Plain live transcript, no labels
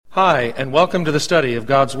Hi, and welcome to the study of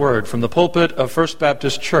God's Word from the pulpit of First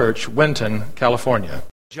Baptist Church, Winton, California.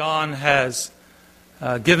 John has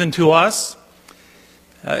given to us.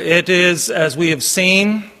 It is, as we have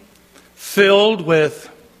seen, filled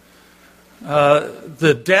with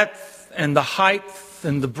the depth and the height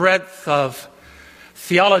and the breadth of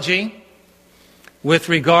theology with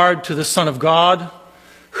regard to the Son of God,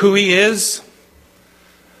 who He is,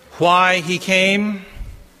 why He came,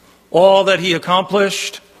 all that He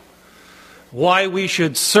accomplished, why we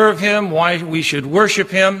should serve Him, why we should worship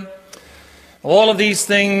Him. All of these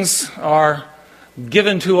things are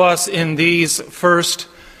given to us in these first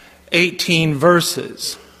 18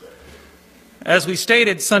 verses. As we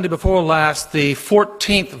stated Sunday before last, the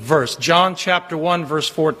 14th verse, John chapter 1, verse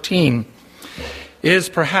 14, is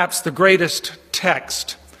perhaps the greatest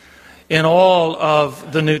text in all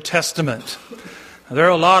of the New Testament. There are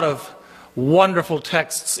a lot of wonderful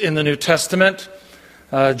texts in the New Testament.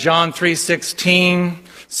 John 3:16,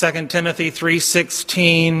 2 Timothy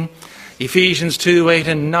 3:16, Ephesians 2:8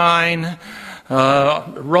 and 9,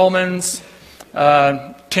 Romans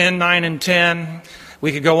 10:9 and 10.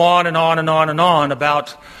 We could go on and on and on and on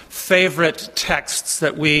about favorite texts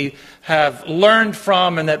that we have learned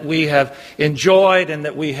from and that we have enjoyed and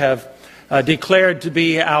that we have declared to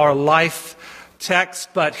be our life text.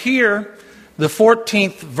 But here, the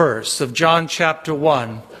 14th verse of John chapter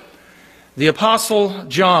 1, the Apostle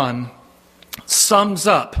John sums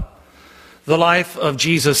up the life of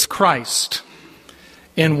Jesus Christ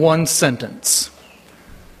in one sentence.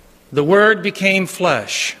 The Word became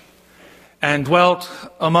flesh and dwelt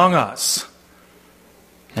among us,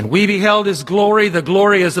 and we beheld His glory. The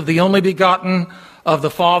glory is of the only begotten of the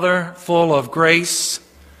Father, full of grace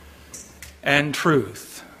and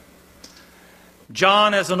truth.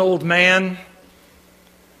 John, as an old man,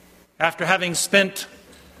 after having spent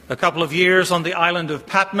a couple of years on the island of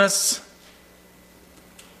Patmos,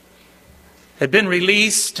 had been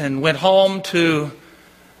released and went home to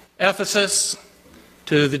Ephesus,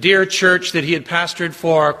 to the dear church that he had pastored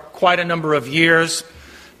for quite a number of years,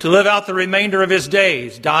 to live out the remainder of his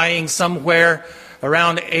days, dying somewhere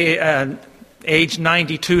around age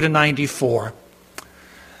 92 to 94.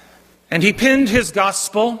 And he penned his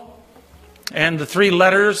gospel and the three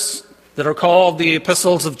letters that are called the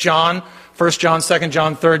epistles of John, 1 John, 2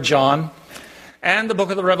 John, 3 John, and the book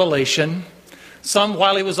of the Revelation, some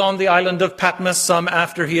while he was on the island of Patmos, some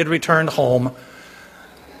after he had returned home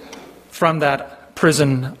from that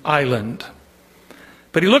prison island.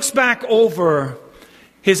 But he looks back over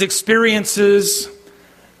his experiences.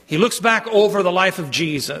 He looks back over the life of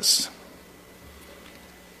Jesus.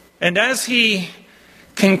 And as he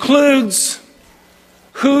concludes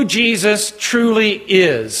who Jesus truly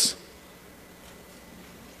is,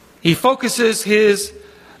 he focuses his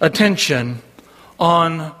attention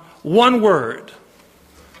on one word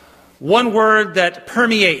that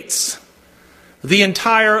permeates the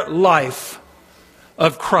entire life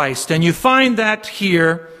of Christ. And you find that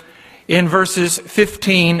here in verses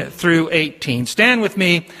 15 through 18. Stand with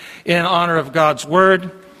me in honor of God's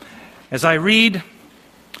Word as I read.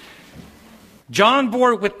 John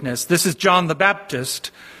bore witness, this is John the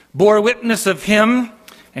Baptist, bore witness of him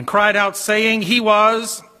and cried out, saying,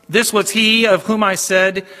 This was he of whom I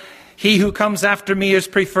said, He who comes after me is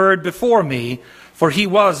preferred before me, for he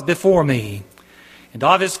was before me. And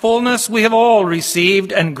of his fullness we have all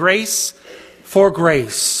received, and grace for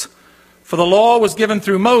grace. For the law was given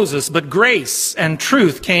through Moses, but grace and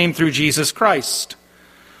truth came through Jesus Christ.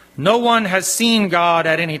 No one has seen God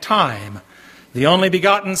at any time. The only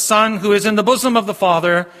begotten Son, who is in the bosom of the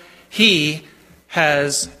Father, He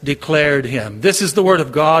has declared Him. This is the word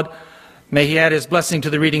of God. May He add His blessing to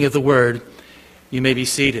the reading of the Word. You may be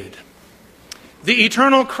seated. The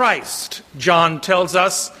eternal Christ, John tells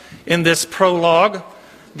us in this prologue,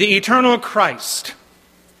 the eternal Christ,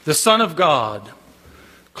 the Son of God,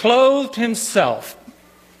 clothed Himself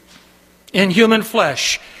in human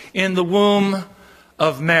flesh in the womb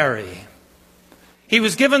of Mary. He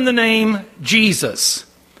was given the name Jesus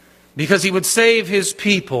because He would save His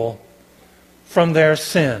people from their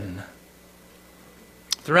sin.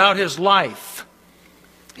 Throughout His life,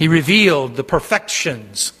 He revealed the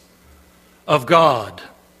perfections of God,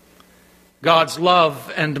 God's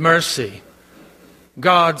love and mercy,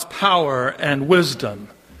 God's power and wisdom,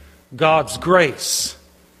 God's grace,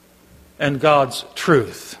 and God's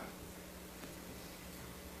truth.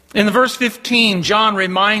 In verse 15, John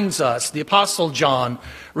reminds us, the Apostle John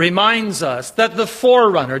reminds us that the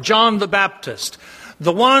forerunner, John the Baptist,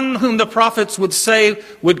 the one whom the prophets would say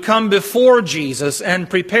would come before Jesus and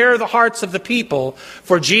prepare the hearts of the people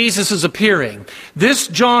for Jesus' appearing, this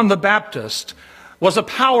John the Baptist was a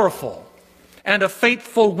powerful and a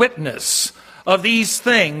faithful witness of these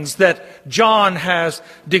things that John has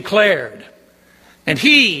declared. And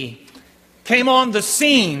he came on the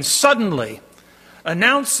scene suddenly,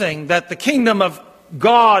 announcing that the kingdom of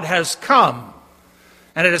God has come,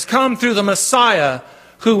 and it has come through the Messiah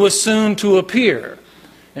who was soon to appear.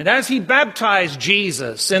 And as he baptized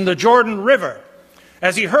Jesus in the Jordan River,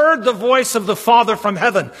 as he heard the voice of the Father from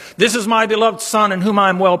heaven, "This is my beloved Son in whom I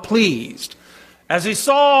am well pleased," as he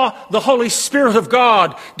saw the Holy Spirit of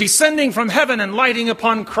God descending from heaven and lighting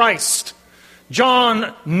upon Christ,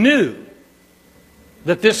 John knew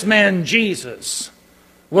that this man Jesus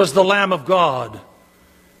was the Lamb of God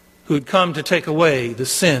who had come to take away the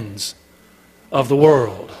sins of the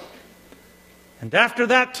world. And after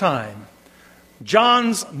that time,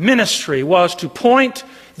 John's ministry was to point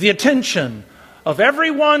the attention of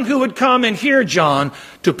everyone who would come and hear John,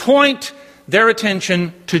 to point their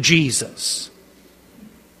attention to Jesus.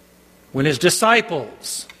 When his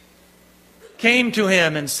disciples came to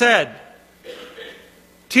him and said,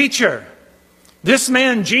 "Teacher, this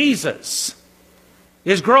man Jesus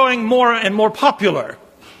is growing more and more popular,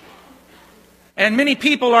 and many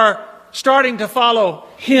people are starting to follow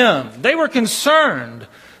him," they were concerned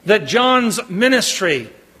that John's ministry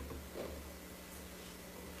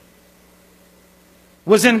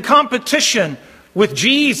was in competition with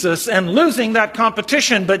Jesus and losing that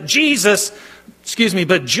competition. But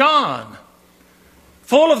John,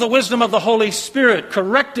 full of the wisdom of the Holy Spirit,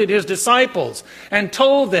 corrected his disciples and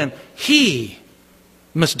told them, he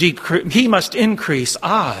must increase,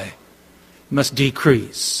 I must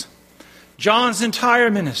decrease. John's entire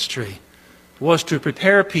ministry was to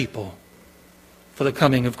prepare people for the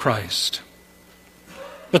coming of Christ.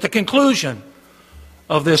 But the conclusion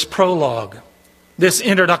of this prologue, this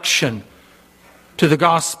introduction to the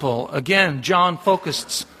gospel, again, John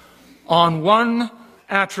focused on one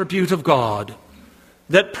attribute of God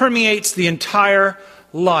that permeates the entire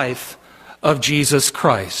life of Jesus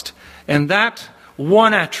Christ. And that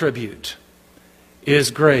one attribute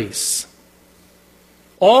is grace.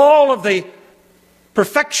 All of the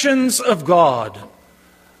perfections of God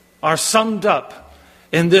are summed up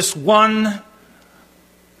in this one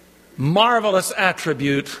marvelous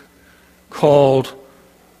attribute called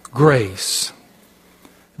grace.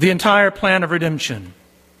 The entire plan of redemption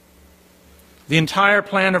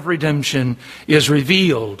is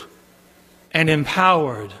revealed and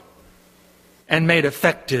empowered and made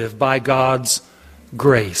effective by God's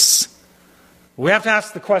grace. We have to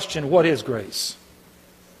ask the question, what is grace?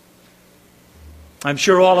 I'm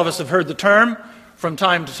sure all of us have heard the term from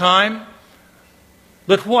time to time,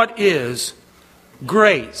 but what is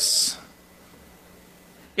grace?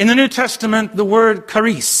 In the New Testament, the word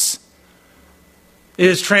charis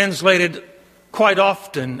is translated quite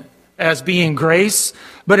often as being grace,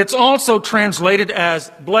 but it's also translated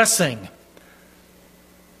as blessing,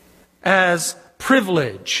 as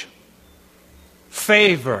privilege,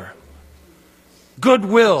 favor,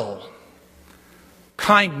 goodwill,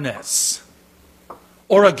 kindness,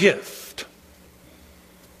 or a gift.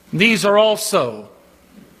 These are also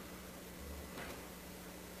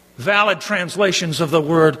valid translations of the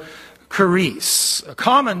word charis. A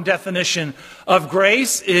common definition of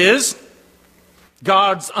grace is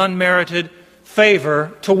God's unmerited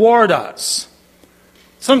favor toward us.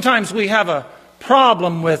 Sometimes we have a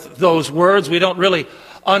problem with those words. We don't really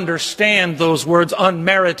understand those words,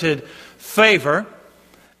 unmerited favor.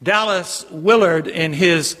 Dallas Willard, in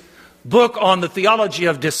his book on the theology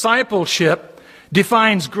of discipleship,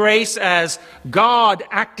 defines grace as God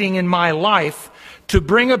acting in my life to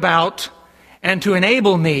bring about and to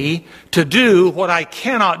enable me to do what I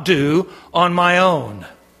cannot do on my own.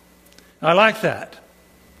 I like that.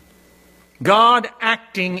 God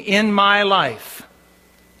acting in my life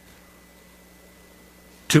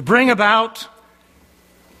to bring about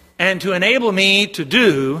and to enable me to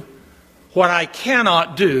do what I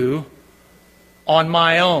cannot do on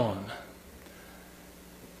my own.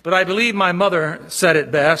 But I believe my mother said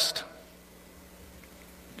it best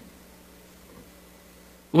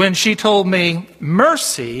when she told me,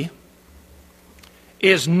 mercy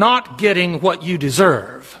is not getting what you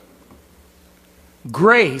deserve.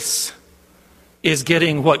 Grace is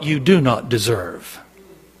getting what you do not deserve.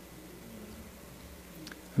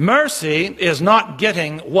 Mercy is not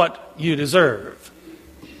getting what you deserve.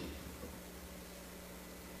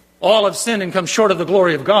 All have sinned and come short of the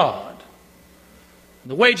glory of God.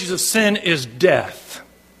 The wages of sin is death.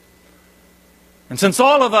 And since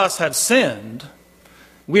all of us have sinned,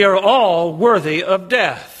 we are all worthy of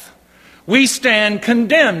death. We stand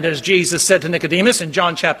condemned, as Jesus said to Nicodemus in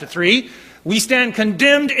John chapter 3. We stand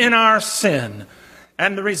condemned in our sin.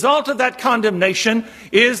 And the result of that condemnation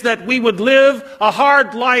is that we would live a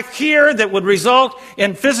hard life here that would result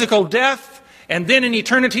in physical death and then in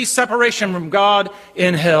eternity separation from God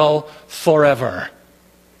in hell forever.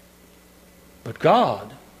 But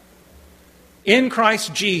God, in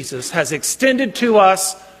Christ Jesus, has extended to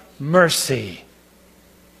us mercy.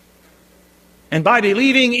 And by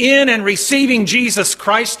believing in and receiving Jesus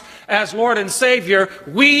Christ as Lord and Savior,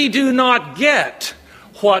 we do not get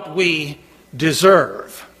what we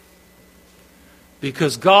deserve.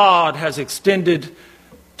 Because God has extended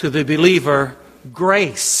to the believer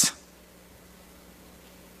grace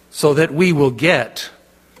so that we will get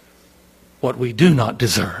what we do not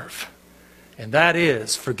deserve. And that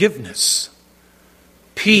is forgiveness,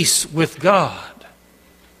 peace with God,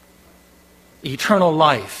 eternal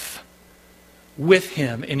life with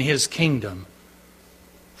Him in His kingdom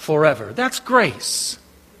forever. That's grace.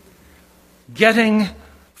 Getting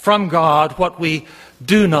from God what we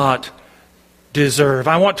do not deserve.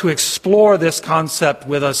 I want to explore this concept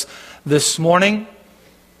with us this morning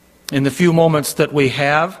in the few moments that we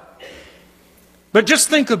have. But just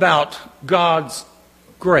think about God's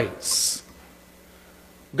grace.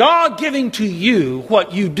 God giving to you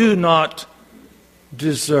what you do not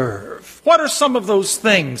deserve. What are some of those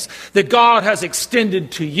things that God has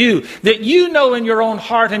extended to you that you know in your own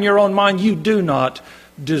heart and your own mind you do not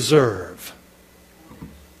deserve?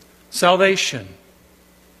 Salvation,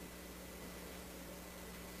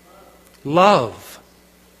 love,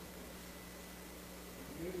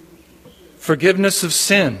 forgiveness of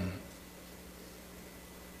sin,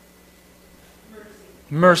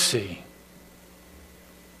 mercy,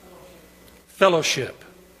 fellowship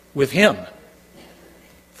with Him.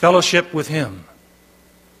 Fellowship with Him.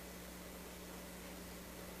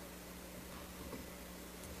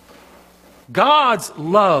 God's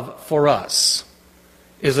love for us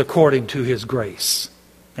is according to His grace.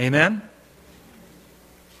 Amen?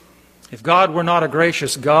 If God were not a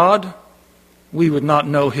gracious God, we would not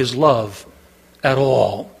know His love at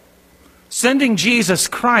all. Sending Jesus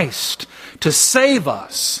Christ to save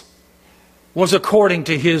us was according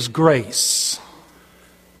to His grace.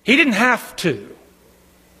 He didn't have to,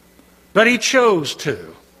 but He chose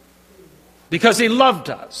to, because He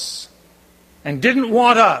loved us and didn't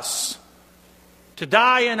want us to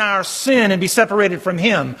die in our sin and be separated from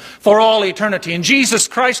Him for all eternity. And Jesus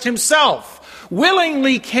Christ Himself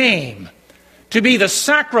willingly came to be the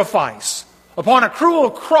sacrifice upon a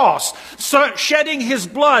cruel cross, shedding His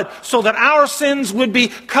blood so that our sins would be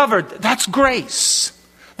covered. That's grace.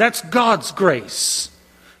 That's God's grace.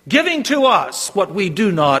 Giving to us what we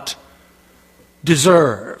do not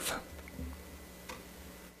deserve.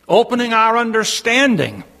 Opening our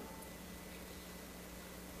understanding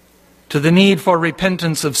to the need for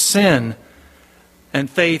repentance of sin and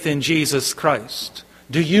faith in Jesus Christ.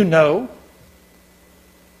 Do you know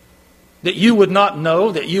that you would not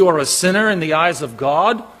know that you are a sinner in the eyes of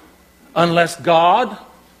God unless God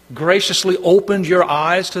graciously opened your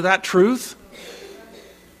eyes to that truth?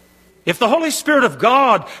 If the Holy Spirit of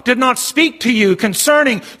God did not speak to you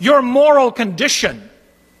concerning your moral condition,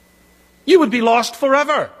 you would be lost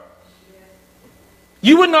forever.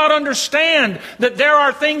 You would not understand that there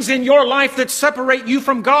are things in your life that separate you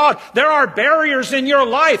from God. There are barriers in your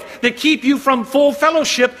life that keep you from full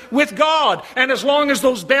fellowship with God. And as long as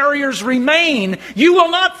those barriers remain, you will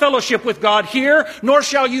not fellowship with God here, nor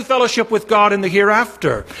shall you fellowship with God in the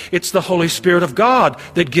hereafter. It's the Holy Spirit of God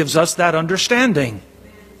that gives us that understanding.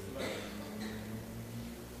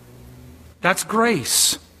 That's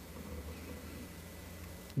grace.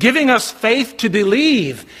 Giving us faith to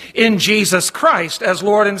believe in Jesus Christ as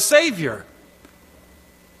Lord and Savior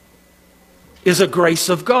is a grace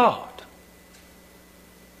of God.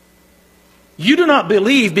 You do not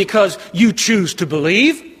believe because you choose to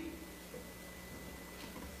believe.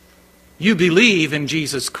 You believe in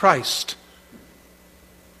Jesus Christ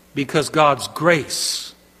because God's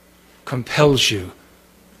grace compels you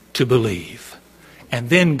to believe. And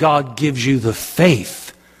then God gives you the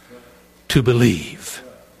faith to believe.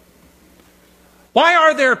 Why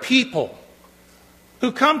are there people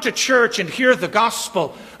who come to church and hear the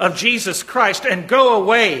gospel of Jesus Christ and go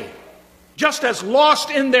away just as lost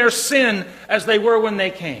in their sin as they were when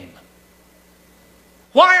they came?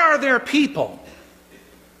 Why are there people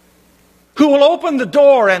who will open the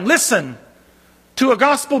door and listen to a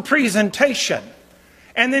gospel presentation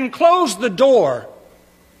and then close the door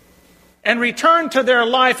and return to their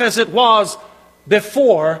life as it was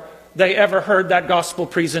before they ever heard that gospel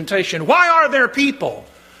presentation? Why are there people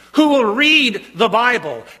who will read the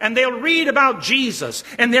Bible, and they'll read about Jesus,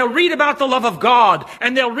 and they'll read about the love of God,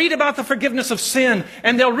 and they'll read about the forgiveness of sin,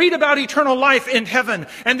 and they'll read about eternal life in heaven,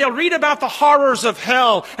 and they'll read about the horrors of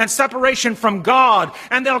hell and separation from God,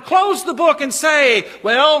 and they'll close the book and say,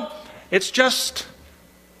 well, it's just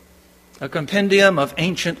a compendium of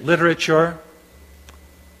ancient literature,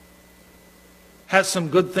 has some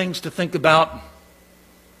good things to think about,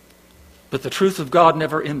 but the truth of God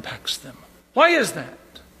never impacts them. Why is that?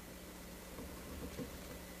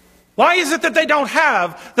 Why is it that they don't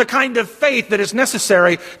have the kind of faith that is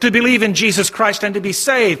necessary to believe in Jesus Christ and to be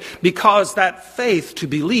saved? Because that faith to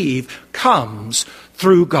believe comes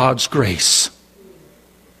through God's grace.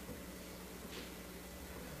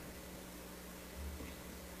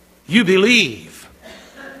 You believe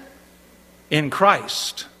in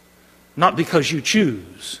Christ not because you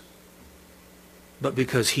choose, but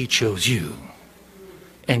because He chose you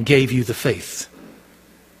and gave you the faith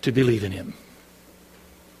to believe in Him.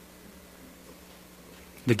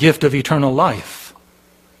 The gift of eternal life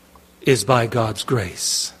is by God's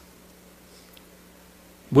grace.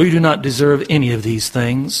 We do not deserve any of these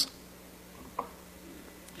things,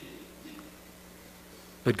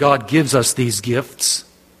 but God gives us these gifts,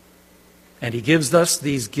 and He gives us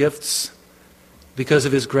these gifts because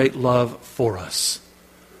of His great love for us.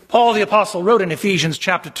 Paul the Apostle wrote in Ephesians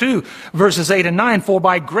chapter 2, verses 8 and 9, "For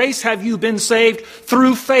by grace have you been saved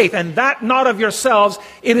through faith, and that not of yourselves,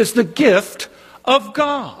 it is the gift of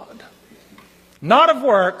God, not of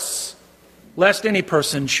works, lest any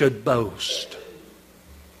person should boast."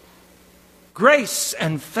 Grace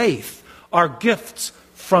and faith are gifts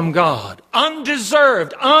from God.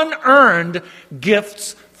 Undeserved, unearned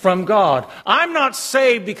gifts from God. I'm not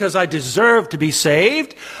saved because I deserve to be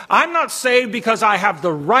saved. I'm not saved because I have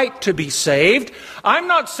the right to be saved. I'm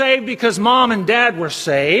not saved because mom and dad were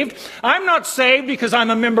saved. I'm not saved because I'm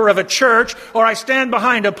a member of a church, or I stand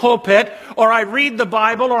behind a pulpit, or I read the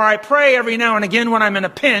Bible, or I pray every now and again when I'm in a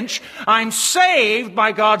pinch. I'm saved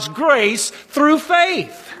by God's grace through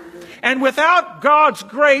faith. And without God's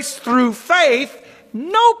grace through faith,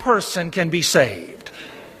 no person can be saved.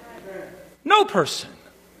 No person.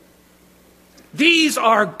 These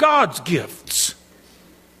are God's gifts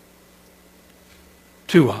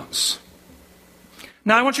to us.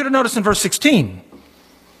 Now I want you to notice in verse 16,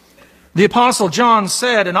 the Apostle John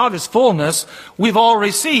said, "And of His fullness we've all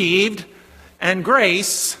received, and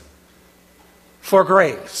grace for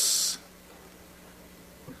grace."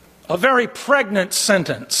 A very pregnant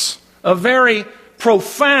sentence, a very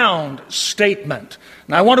profound statement.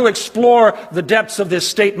 And I want to explore the depths of this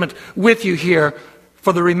statement with you here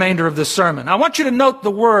for the remainder of the sermon. I want you to note the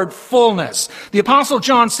word fullness. The Apostle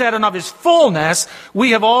John said, "And of His fullness we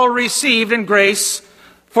have all received in grace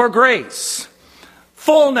for grace."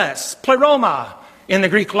 Fullness, pleroma in the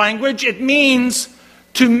Greek language, it means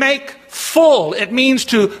to make full. It means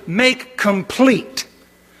to make complete.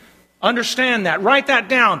 Understand that. Write that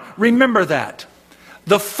down. Remember that.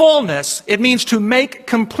 The fullness, it means to make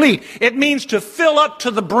complete. It means to fill up to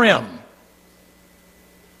the brim.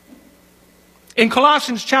 In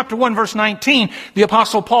Colossians chapter 1, verse 19, the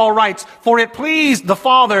Apostle Paul writes, "For it pleased the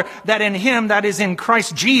Father that in Him, that is in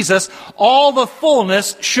Christ Jesus, all the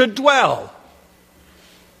fullness should dwell."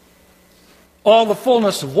 All the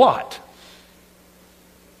fullness of what?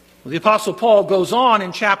 Well, the Apostle Paul goes on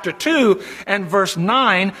in chapter 2 and verse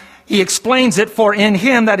 9, he explains it, "For in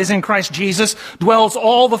Him, that is in Christ Jesus, dwells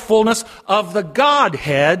all the fullness of the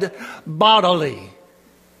Godhead bodily."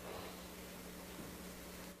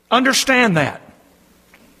 Understand that.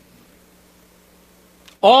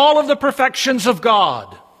 All of the perfections of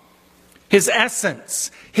God, His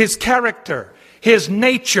essence, His character, His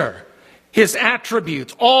nature, His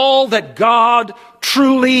attributes, all that God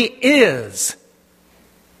truly is,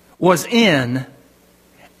 was in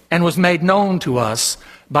and was made known to us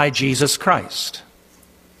by Jesus Christ.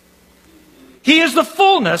 He is the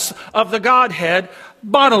fullness of the Godhead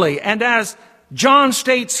bodily. And as John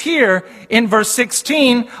states here in verse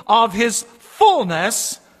 16, of His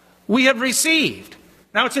fullness we have received.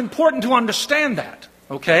 Now it's important to understand that,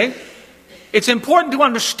 okay? It's important to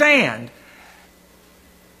understand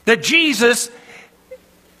that Jesus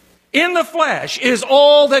in the flesh is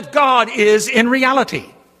all that God is in reality.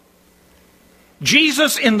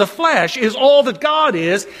 Jesus in the flesh is all that God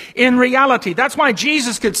is in reality. That's why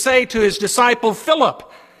Jesus could say to His disciple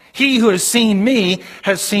Philip, "He who has seen me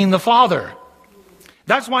has seen the Father."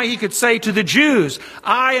 That's why He could say to the Jews,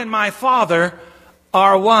 "I and my Father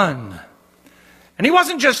are one." And He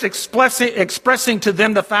wasn't just expressing to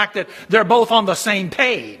them the fact that they're both on the same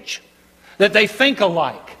page, that they think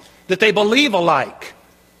alike, that they believe alike.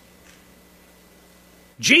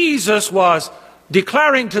 Jesus was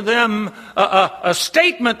declaring to them a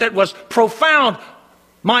statement that was profound.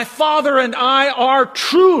 My Father and I are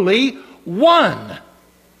truly one.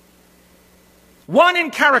 One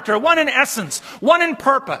in character, one in essence, one in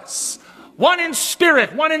purpose, one in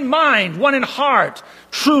spirit, one in mind, one in heart.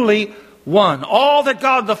 Truly one. All that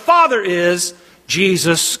God the Father is,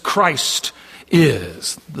 Jesus Christ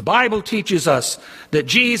is. The Bible teaches us that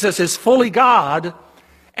Jesus is fully God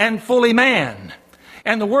and fully man.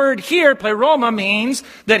 And the word here, pleroma, means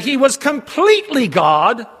that he was completely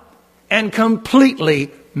God and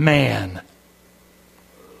completely man.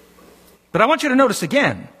 But I want you to notice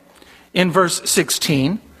again, in verse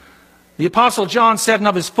 16, the Apostle John said,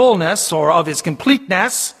 of his fullness, or of his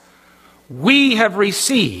completeness, we have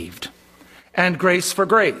received, and grace for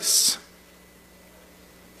grace.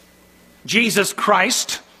 Jesus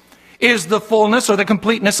Christ is the fullness or the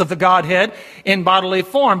completeness of the Godhead in bodily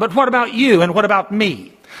form. But what about you and what about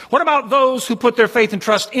me? What about those who put their faith and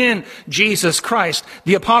trust in Jesus Christ?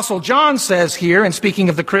 The Apostle John says here, in speaking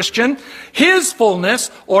of the Christian, his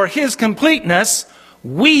fullness or his completeness,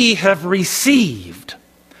 we have received.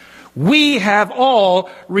 We have all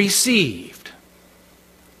received.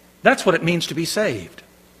 That's what it means to be saved.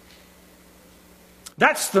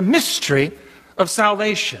 That's the mystery of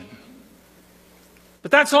salvation. But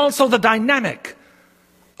that's also the dynamic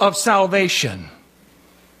of salvation.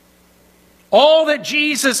 All that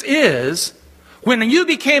Jesus is, when you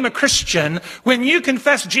became a Christian, when you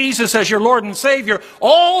confessed Jesus as your Lord and Savior,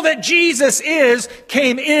 all that Jesus is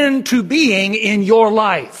came into being in your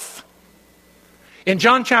life. In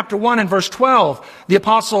John chapter 1 and verse 12, the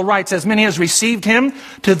apostle writes, as many as received him,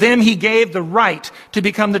 to them he gave the right to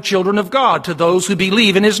become the children of God, to those who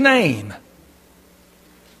believe in his name.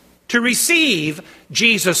 To receive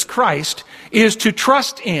Jesus Christ is to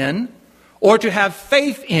trust in or to have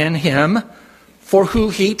faith in him for who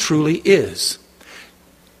he truly is.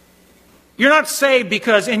 You're not saved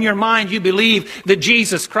because in your mind you believe that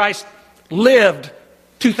Jesus Christ lived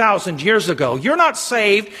 2,000 years ago. You're not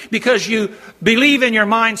saved because you believe in your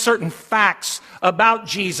mind certain facts about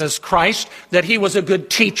Jesus Christ, that he was a good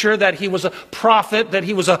teacher, that he was a prophet, that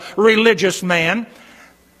he was a religious man.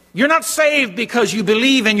 You're not saved because you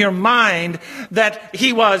believe in your mind that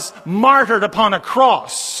he was martyred upon a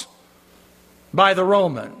cross by the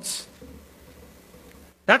Romans.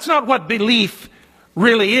 That's not what belief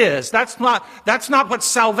really is. That's not what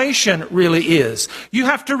salvation really is. You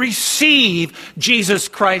have to receive Jesus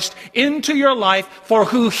Christ into your life for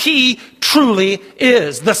who he truly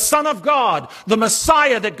is. The Son of God, the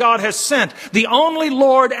Messiah that God has sent, the only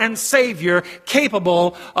Lord and Savior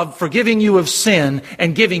capable of forgiving you of sin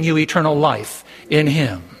and giving you eternal life in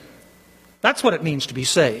him. That's what it means to be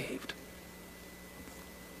saved.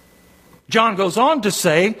 John goes on to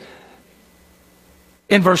say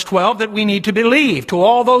in verse 12 that we need to believe. To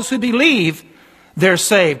all those who believe, they're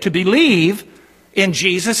saved. To believe in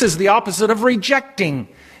Jesus is the opposite of rejecting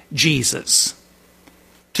Jesus.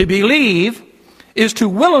 To believe is to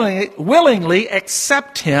willingly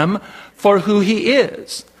accept him for who he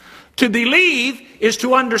is. To believe is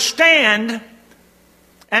to understand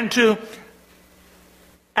and to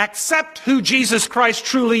accept who Jesus Christ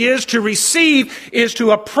truly is. To receive is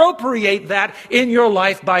to appropriate that in your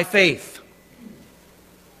life by faith.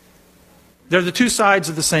 They're the two sides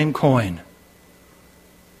of the same coin.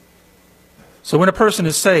 So when a person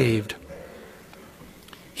is saved,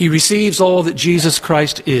 he receives all that Jesus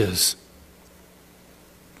Christ is,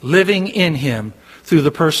 living in him through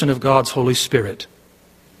the person of God's Holy Spirit.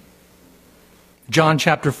 John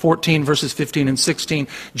chapter 14, verses 15 and 16,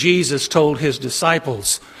 Jesus told his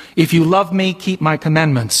disciples, if you love me, keep my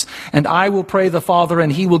commandments, and I will pray the Father,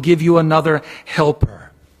 and he will give you another helper.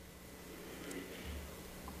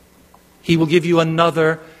 He will give you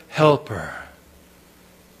another helper.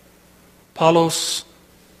 Paulos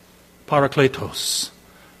Parakletos.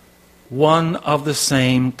 One of the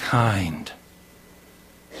same kind.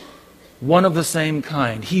 One of the same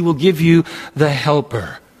kind. He will give you the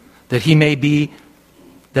helper that he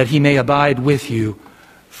may abide with you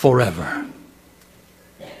forever.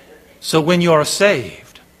 So when you are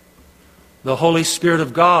saved, the Holy Spirit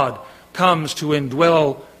of God comes to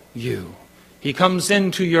indwell you. He comes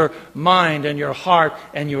into your mind and your heart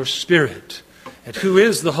and your spirit. And who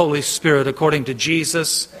is the Holy Spirit according to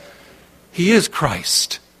Jesus? He is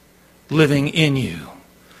Christ living in you.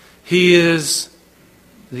 He is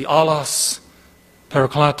the allos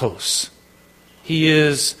Paraklatos. He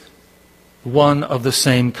is one of the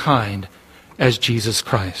same kind as Jesus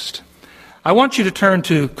Christ. I want you to turn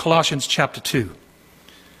to Colossians chapter 2.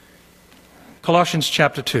 Colossians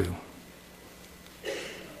chapter 2.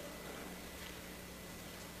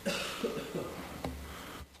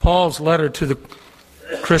 Paul's letter to the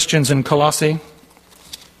Christians in Colossae.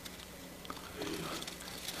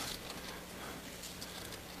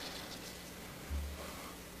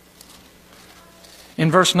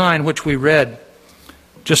 In verse 9, which we read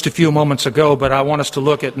just a few moments ago, but I want us to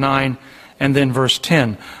look at 9 and then verse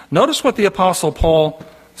 10. Notice what the Apostle Paul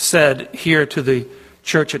said here to the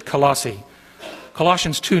church at Colossae.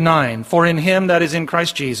 Colossians 2:9, for in him, that is in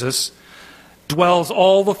Christ Jesus, dwells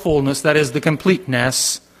all the fullness, that is the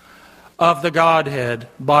completeness of the Godhead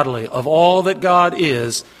bodily, of all that God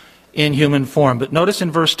is in human form. But notice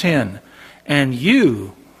in verse 10, and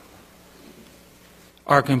you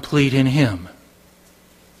are complete in him.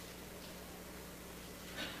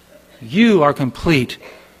 You are complete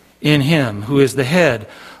in him, who is the head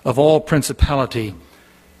of all principality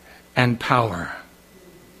and power.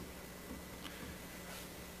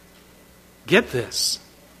 Get this.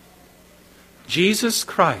 Jesus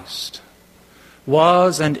Christ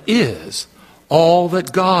was and is all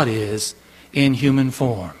that God is in human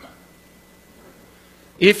form.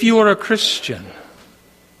 If you are a Christian,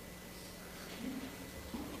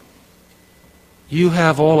 you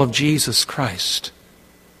have all of Jesus Christ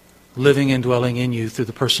living and dwelling in you through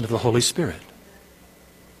the person of the Holy Spirit.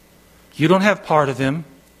 You don't have part of him.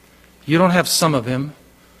 You don't have some of him.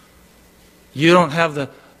 You don't have the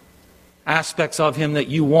aspects of him that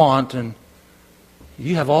you want, and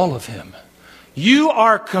you have all of him. You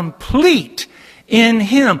are complete in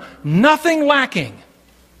him, nothing lacking.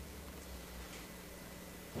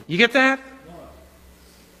 You get that?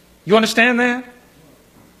 You understand that?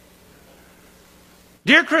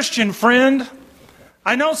 Dear Christian friend,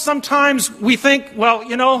 I know sometimes we think, well,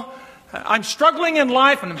 I'm struggling in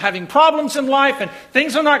life and I'm having problems in life and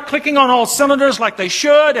things are not clicking on all cylinders like they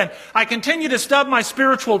should, and I continue to stub my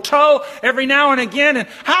spiritual toe every now and again, and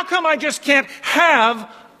how come I just can't have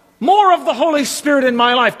more of the Holy Spirit in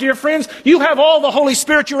my life? Dear friends, you have all the Holy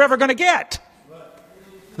Spirit you're ever going to get.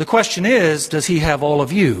 The question is, does he have all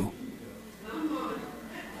of you?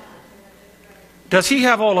 Does he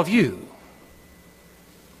have all of you?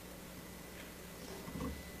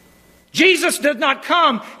 Jesus did not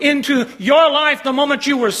come into your life the moment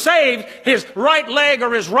you were saved, his right leg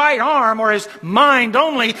or his right arm or his mind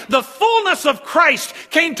only. The fullness of Christ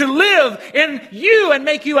came to live in you and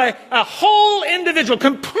make you a whole individual,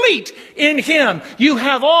 complete in him. You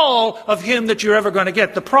have all of him that you're ever going to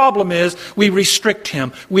get. The problem is we restrict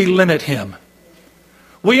him. We limit him.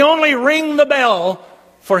 We only ring the bell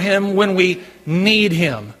for him when we need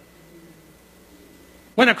him.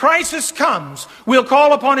 When a crisis comes, we'll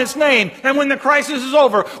call upon his name, and when the crisis is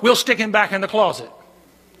over, we'll stick him back in the closet.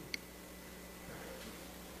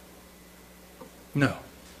 No.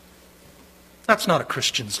 That's not a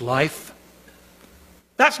Christian's life.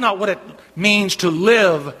 That's not what it means to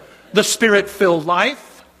live the Spirit-filled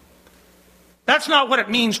life. That's not what it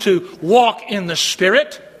means to walk in the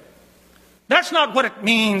Spirit. That's not what it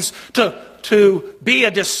means to be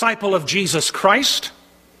a disciple of Jesus Christ.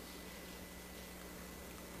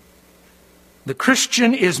 The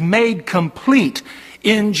Christian is made complete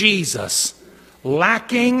in Jesus,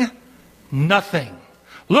 lacking nothing.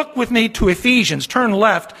 Look with me to Ephesians. Turn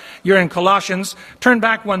left. You're in Colossians. Turn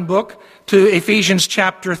back one book to Ephesians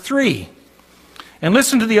chapter 3. And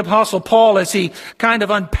listen to the Apostle Paul as he kind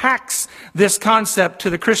of unpacks this concept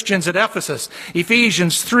to the Christians at Ephesus.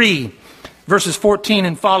 Ephesians 3, verses 14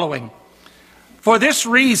 and following. For this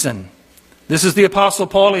reason, this is the Apostle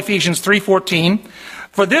Paul, Ephesians 3:14.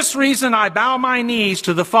 For this reason I bow my knees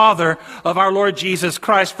to the Father of our Lord Jesus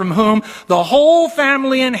Christ, from whom the whole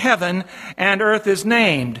family in heaven and earth is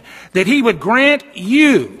named, that he would grant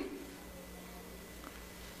you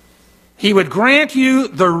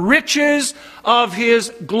the riches of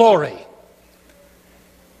his glory.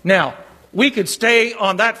 Now, we could stay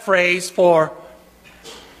on that phrase for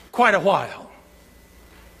quite a while.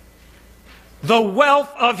 The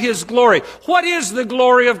wealth of his glory. What is the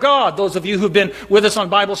glory of God? Those of you who've been with us on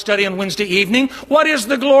Bible study on Wednesday evening, what is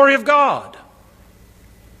the glory of God?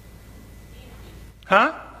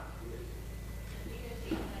 Huh?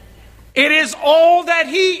 It is all that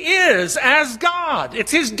he is as God.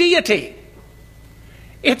 It's his deity.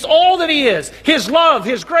 It's all that he is. His love,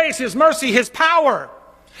 his grace, his mercy, his power,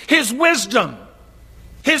 his wisdom,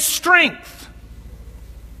 his strength.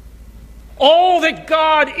 All that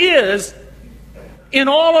God is in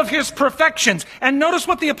all of his perfections. And notice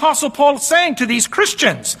what the Apostle Paul is saying to these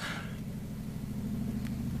Christians.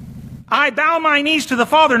 I bow my knees to the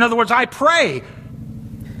Father. In other words, I pray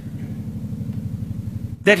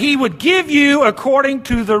that he would give you according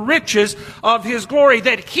to the riches of his glory,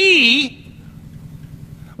 that he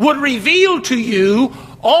would reveal to you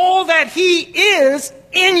all that he is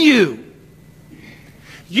in you.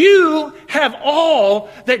 You have all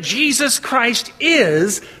that Jesus Christ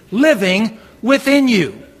is living within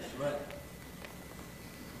you.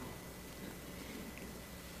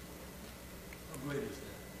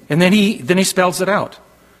 And then he spells it out.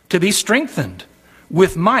 To be strengthened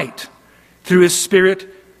with might through His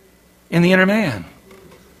Spirit in the inner man.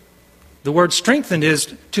 The word strengthened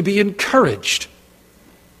is to be encouraged.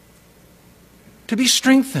 To be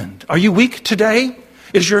strengthened. Are you weak today?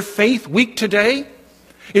 Is your faith weak today?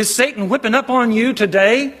 Is Satan whipping up on you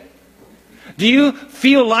today? Do you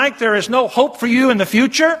feel like there is no hope for you in the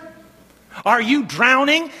future? Are you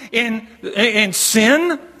drowning in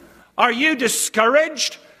sin? Are you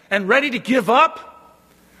discouraged and ready to give up?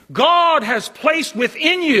 God has placed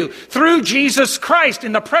within you, through Jesus Christ,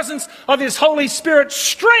 in the presence of His Holy Spirit,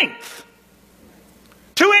 strength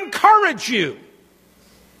to encourage you,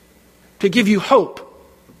 to give you hope,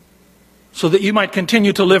 so that you might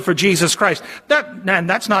continue to live for Jesus Christ.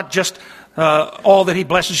 That's not just all that He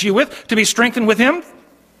blesses you with, to be strengthened with Him.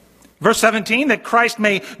 Verse 17, that Christ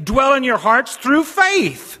may dwell in your hearts through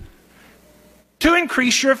faith, to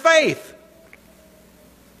increase your faith.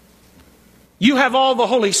 You have all the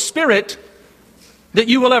Holy Spirit that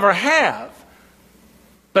you will ever have.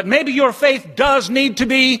 But maybe your faith does need to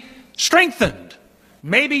be strengthened.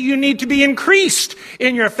 Maybe you need to be increased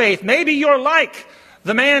in your faith. Maybe you're like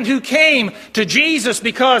the man who came to Jesus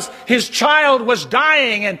because his child was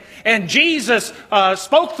dying, and Jesus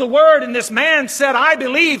spoke the word, and this man said, I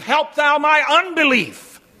believe, help thou my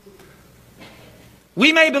unbelief.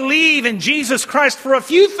 We may believe in Jesus Christ for a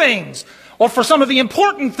few things, or for some of the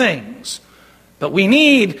important things, but we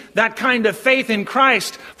need that kind of faith in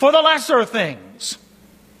Christ for the lesser things.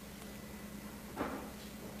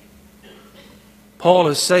 Paul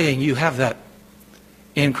is saying you have that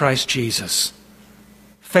in Christ Jesus.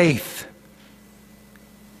 Faith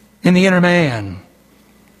in the inner man.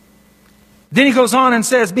 Then he goes on and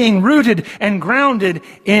says, being rooted and grounded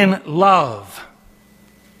in love.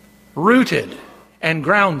 Rooted and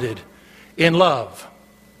grounded in love.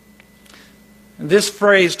 This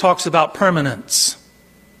phrase talks about permanence.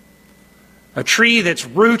 A tree that's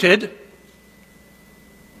rooted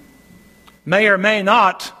may or may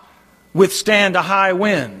not withstand a high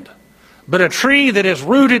wind. But a tree that is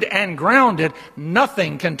rooted and grounded,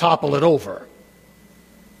 nothing can topple it over.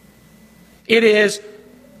 It is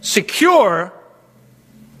secure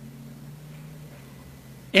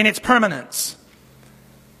in its permanence.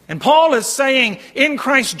 And Paul is saying in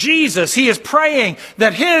Christ Jesus, he is praying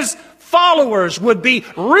that his followers would be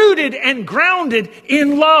rooted and grounded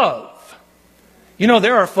in love. You know,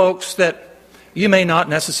 there are folks that you may not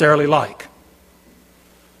necessarily like.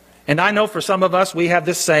 And I know for some of us, we have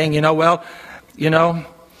this saying, I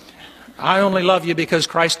only love you because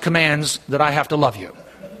Christ commands that I have to love you.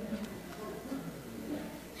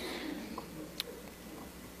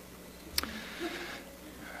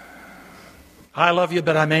 I love you,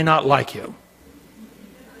 but I may not like you.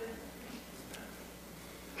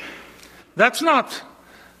 That's not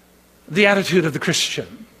the attitude of the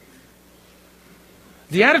Christian.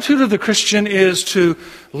 The attitude of the Christian is to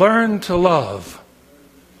learn to love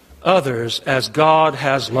others as God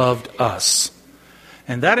has loved us.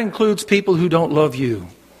 And that includes people who don't love you.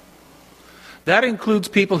 That includes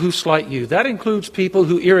people who slight you. That includes people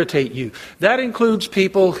who irritate you. That includes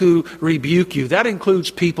people who rebuke you. That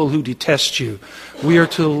includes people who detest you. We are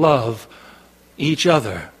to love each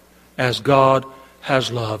other as God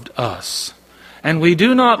has loved us. And we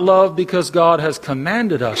do not love because God has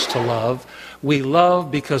commanded us to love. We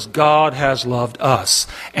love because God has loved us.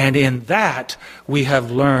 And in that, we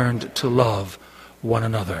have learned to love one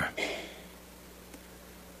another.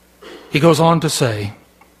 He goes on to say,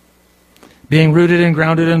 being rooted and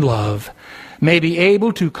grounded in love, may be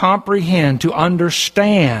able to comprehend, to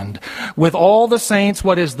understand with all the saints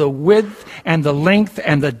what is the width and the length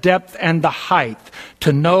and the depth and the height,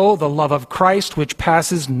 to know the love of Christ which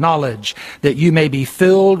passes knowledge, that you may be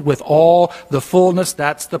filled with all the fullness,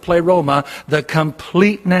 that's the pleroma, the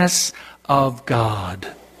completeness of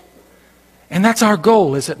God. And that's our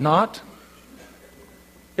goal, is it not?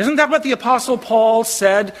 Isn't that what the Apostle Paul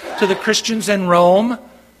said to the Christians in Rome?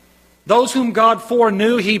 Those whom God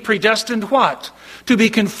foreknew, he predestined what? To be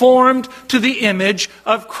conformed to the image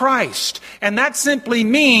of Christ. And that simply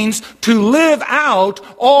means to live out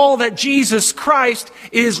all that Jesus Christ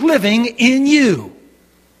is living in you.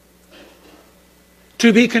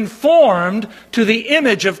 To be conformed to the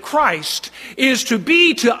image of Christ is to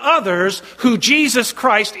be to others who Jesus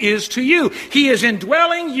Christ is to you. He is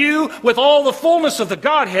indwelling you with all the fullness of the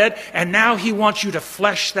Godhead, and now he wants you to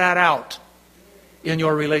flesh that out in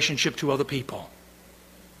your relationship to other people.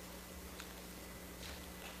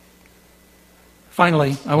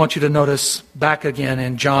 Finally, I want you to notice back again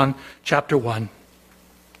in John chapter 1.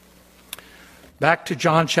 Back to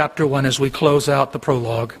John chapter 1 as we close out the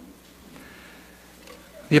prologue.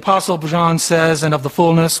 The Apostle John says, "And of the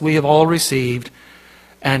fullness we have all received,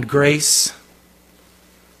 and grace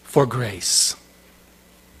for grace."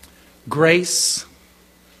 Grace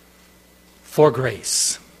for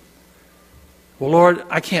grace. Well, Lord,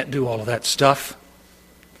 I can't do all of that stuff.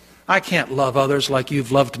 I can't love others like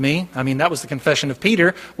you've loved me. I mean, that was the confession of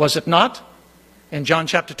Peter, was it not? In John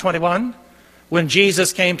chapter 21, when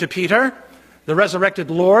Jesus came to Peter, the resurrected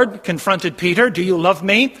Lord confronted Peter, "Do you love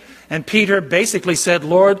me?" And Peter basically said,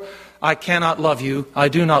 "Lord, I cannot love you. I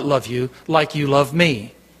do not love you like you love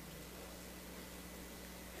me."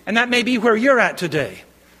 And that may be where you're at today.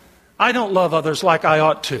 I don't love others like I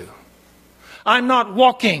ought to. I'm not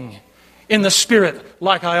walking in the Spirit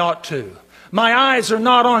like I ought to. My eyes are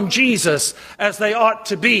not on Jesus as they ought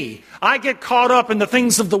to be. I get caught up in the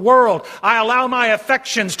things of the world. I allow my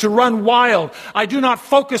affections to run wild. I do not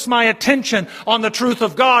focus my attention on the truth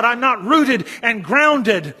of God. I'm not rooted and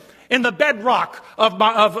grounded in the bedrock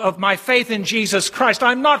of my faith in Jesus Christ.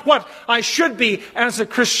 I'm not what I should be as a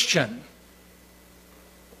Christian.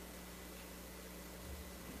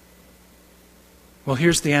 Well,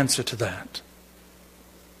 here's the answer to that.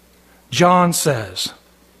 John says,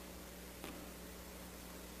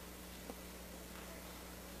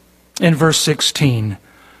 in verse 16,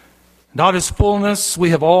 "And of his fullness we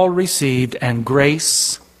have all received, and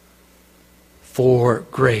grace for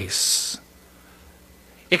grace."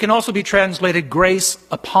 It can also be translated grace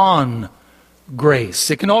upon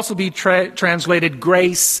grace. It can also be translated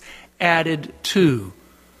grace added to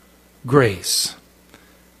grace.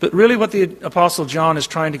 But really what the Apostle John is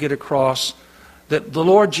trying to get across, that the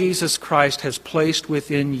Lord Jesus Christ has placed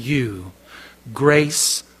within you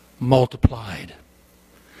grace multiplied.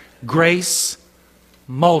 Grace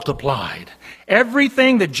multiplied.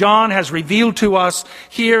 Everything that John has revealed to us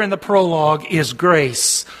here in the prologue is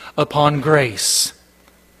grace upon grace.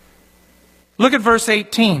 Look at verse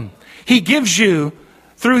 18. He gives you,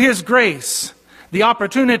 through His grace, the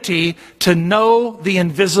opportunity to know the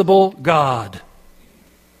invisible God.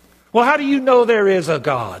 Well, how do you know there is a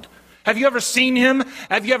God? Have you ever seen Him?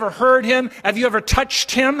 Have you ever heard Him? Have you ever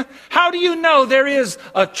touched Him? How do you know there is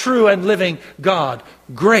a true and living God?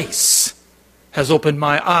 Grace has opened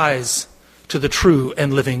my eyes to the true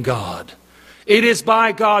and living God. It is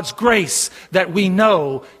by God's grace that we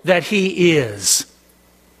know that He is.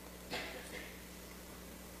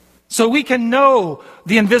 So we can know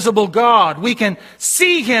the invisible God. We can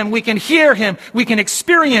see Him. We can hear Him. We can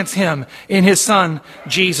experience Him in His Son,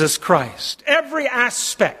 Jesus Christ. Every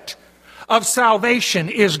aspect of salvation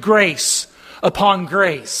is grace upon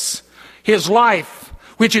grace. His life,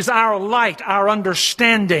 which is our light, our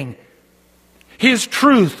understanding. His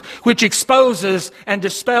truth, which exposes and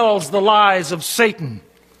dispels the lies of Satan.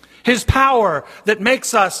 His power that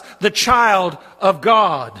makes us the child of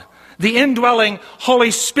God. The indwelling Holy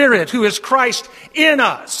Spirit, who is Christ in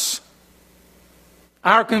us.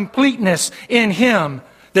 Our completeness in Him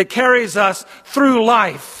that carries us through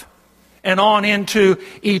life and on into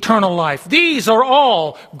eternal life. These are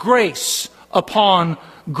all grace upon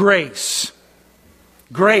grace.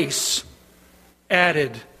 Grace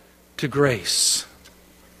added to grace.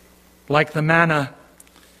 Like the manna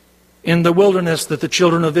in the wilderness that the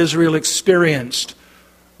children of Israel experienced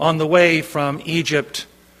on the way from Egypt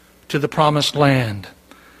to the promised land.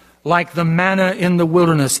 Like the manna in the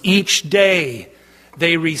wilderness, each day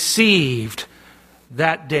they received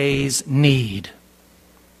that day's need.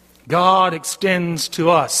 God extends to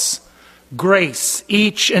us grace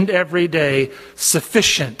each and every day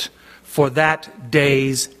sufficient for that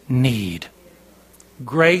day's need.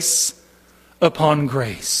 Grace upon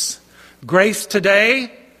grace. Grace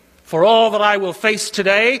today for all that I will face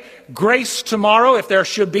today. Grace tomorrow, if there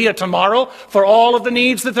should be a tomorrow, for all of the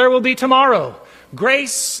needs that there will be tomorrow.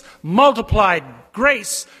 Grace multiplied.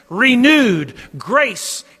 Grace renewed.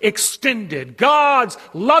 Grace extended. God's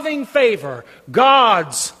loving favor.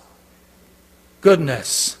 God's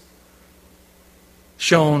goodness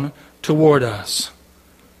shown toward us.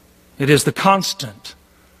 It is the constant,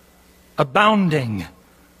 abounding,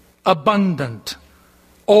 abundant,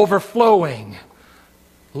 overflowing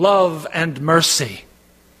love and mercy,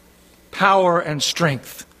 power and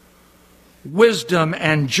strength, wisdom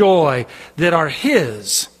and joy that are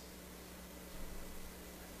His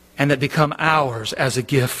and that become ours as a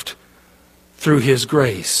gift through His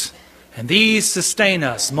grace. And these sustain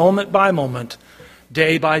us moment by moment,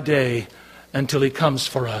 day by day, until He comes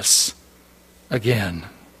for us again.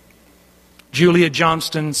 Julia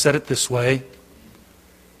Johnston said it this way: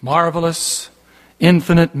 marvelous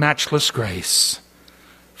infinite, matchless grace,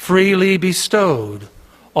 freely bestowed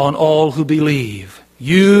on all who believe.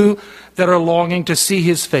 You that are longing to see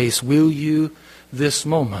his face, will you this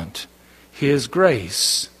moment his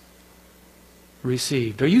grace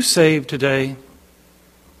received? Are you saved today?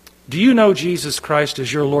 Do you know Jesus Christ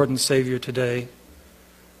as your Lord and Savior today?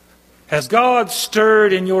 Has God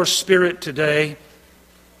stirred in your spirit today,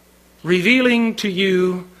 revealing to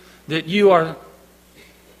you that you are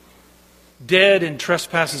dead in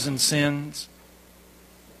trespasses and sins?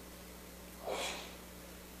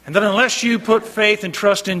 And that unless you put faith and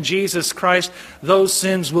trust in Jesus Christ, those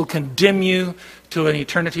sins will condemn you to an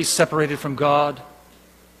eternity separated from God?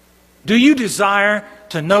 Do you desire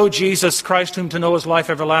to know Jesus Christ, whom to know is life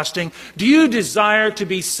everlasting? Do you desire to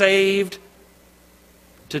be saved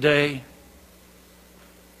today?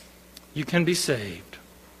 You can be saved.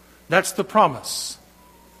 That's the promise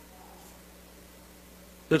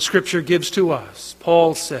that Scripture gives to us.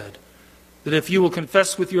 Paul said that if you will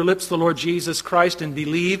confess with your lips the Lord Jesus Christ and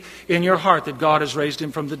believe in your heart that God has raised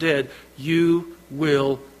him from the dead, you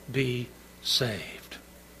will be saved.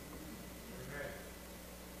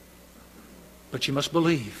 But you must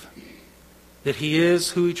believe that he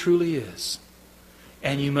is who he truly is.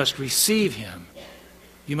 And you must receive him.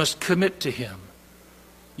 You must commit to him.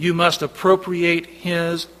 You must appropriate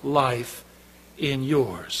his life in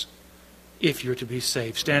yours if you're to be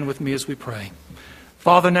saved. Stand with me as we pray.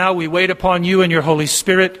 Father, now we wait upon you and your Holy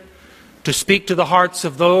Spirit to speak to the hearts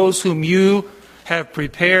of those whom you have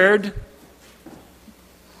prepared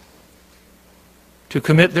to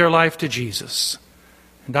commit their life to Jesus.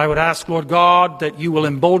 And I would ask, Lord God, that you will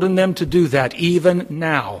embolden them to do that even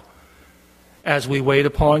now as we wait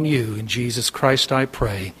upon you. In Jesus Christ I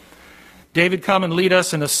pray. David, come and lead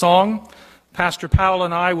us in a song. Pastor Powell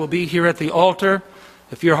and I will be here at the altar.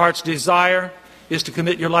 If your heart's desire is to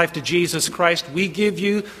commit your life to Jesus Christ, we give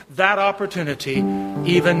you that opportunity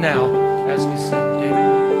even now as we sing.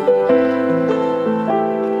 David.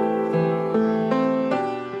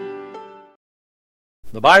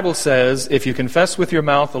 The Bible says, if you confess with your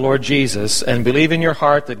mouth the Lord Jesus and believe in your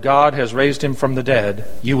heart that God has raised him from the dead,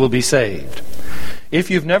 you will be saved. If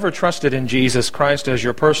you've never trusted in Jesus Christ as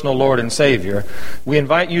your personal Lord and Savior, we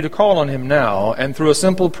invite you to call on him now and through a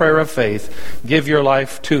simple prayer of faith, give your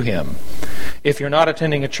life to him. If you're not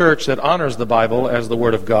attending a church that honors the Bible as the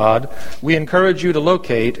Word of God, we encourage you to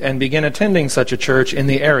locate and begin attending such a church in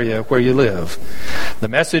the area where you live. The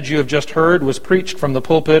message you have just heard was preached from the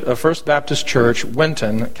pulpit of First Baptist Church,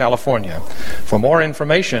 Winton, California. For more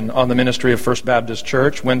information on the ministry of First Baptist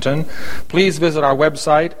Church, Winton, please visit our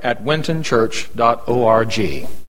website at wintonchurch.org.